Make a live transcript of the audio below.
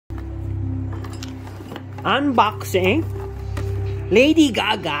Unboxing. Lady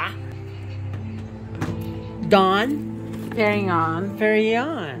Gaga. Dawn. Very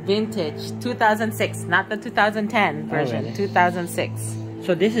on. Vintage 2006, not the 2010 version. really? 2006.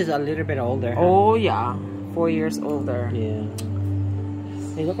 So this is a little bit older. Huh? Oh yeah, 4 years older. Yeah.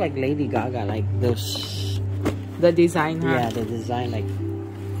 They look like Lady Gaga, like those. The design, huh? Yeah, the design like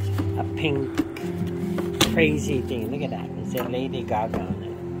a pink crazy thing. Look at that. It said Lady Gaga on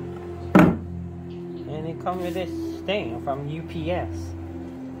it. And it comes with this thing from UPS.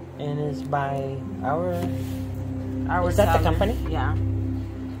 And it's by our is that seller. the company? Yeah.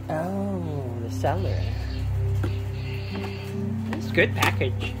 Oh, the seller. It's good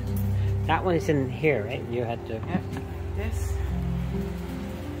package. That one is in here, right? You had to. Yep. This.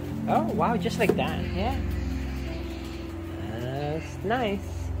 Oh wow, just like that. Yeah. That's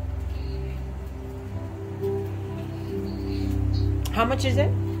nice. How much is it?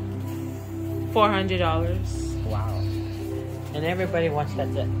 $400. Wow. And everybody wants that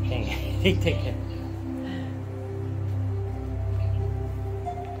thing. They take it.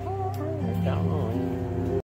 Oh,